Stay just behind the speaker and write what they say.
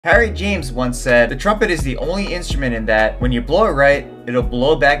Harry James once said, "The trumpet is the only instrument in that, when you blow it right, it'll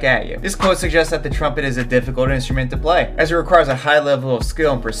blow back at you." This quote suggests that the trumpet is a difficult instrument to play, as it requires a high level of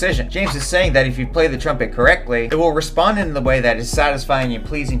skill and precision. James is saying that if you play the trumpet correctly, it will respond in the way that is satisfying and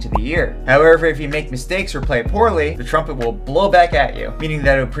pleasing to the ear. However, if you make mistakes or play poorly, the trumpet will blow back at you, meaning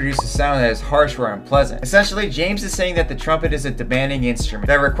that it will produce a sound that is harsh or unpleasant. Essentially, James is saying that the trumpet is a demanding instrument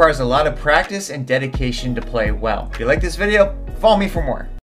that requires a lot of practice and dedication to play well. If you like this video, follow me for more.